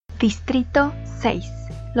Distrito 6.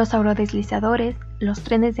 Los autodeslizadores, los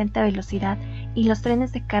trenes de alta velocidad y los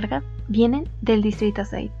trenes de carga vienen del Distrito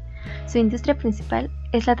 6. Su industria principal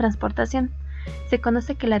es la transportación. Se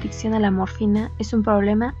conoce que la adicción a la morfina es un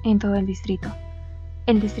problema en todo el distrito.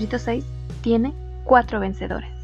 El Distrito 6 tiene 4 vencedores.